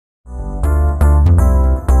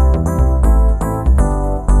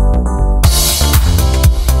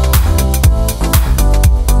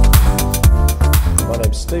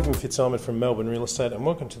Simon from Melbourne Real Estate, and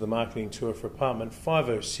welcome to the marketing tour for apartment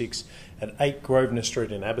 506 at 8 Grosvenor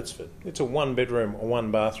Street in Abbotsford. It's a 1-bedroom,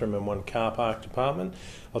 1-bathroom and 1 car parked apartment.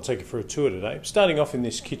 I'll take you for a tour today. Starting off in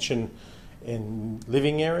this kitchen and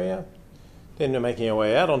living area, then we're making our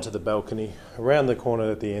way out onto the balcony. Around the corner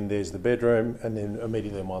at the end there's the bedroom, and then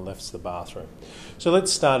immediately on my left's the bathroom. So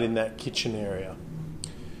let's start in that kitchen area.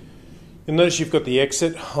 You'll notice you've got the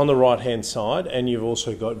exit on the right hand side, and you've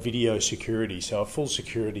also got video security, so a full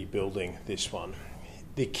security building, this one.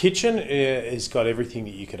 The kitchen has got everything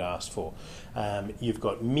that you could ask for. You've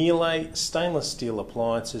got Miele stainless steel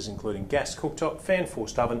appliances including gas cooktop, fan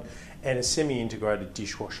forced oven and a semi-integrated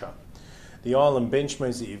dishwasher. The island bench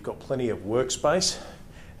means that you've got plenty of workspace,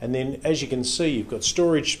 and then as you can see you've got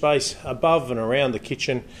storage space above and around the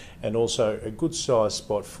kitchen, and also a good sized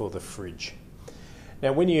spot for the fridge.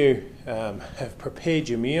 Now when you have prepared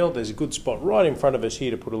your meal, there's a good spot right in front of us here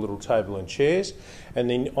to put a little table and chairs, and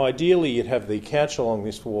then ideally you'd have the couch along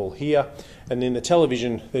this wall here, and then the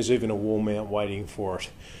television, there's even a wall mount waiting for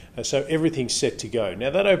it. So everything's set to go. Now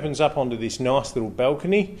that opens up onto this nice little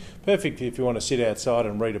balcony, perfect if you want to sit outside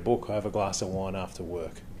and read a book or have a glass of wine after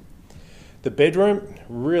work. The bedroom,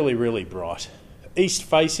 really bright. East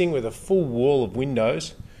facing with a full wall of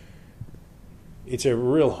windows. It's a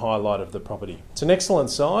real highlight of the property. It's an excellent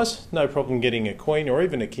size, no problem getting a queen or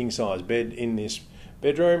even a king size bed in this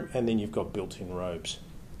bedroom, and then you've got built-in robes.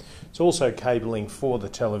 It's also cabling for the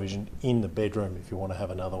television in the bedroom if you want to have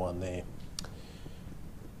another one there.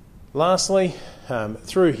 Lastly,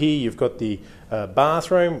 through here you've got the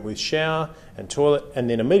bathroom with shower and toilet, and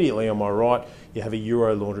then immediately on my right you have a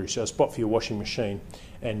Euro laundry, so a spot for your washing machine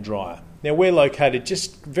and dryer. Now we're located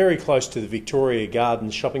just very close to the Victoria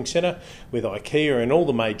Gardens shopping centre with IKEA and all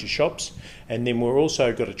the major shops, and then we've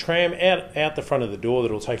also got a tram out the front of the door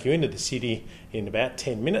that will take you into the city in about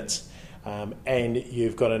 10 minutes, and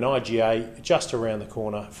you've got an IGA just around the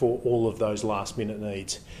corner for all of those last minute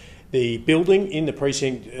needs. The building in the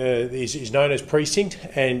precinct is known as Precinct,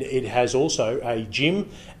 and it has also a gym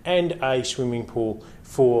and a swimming pool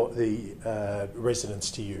for the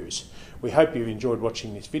residents to use. We hope you've enjoyed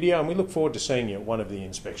watching this video, and we look forward to seeing you at one of the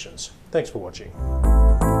inspections. Thanks for watching.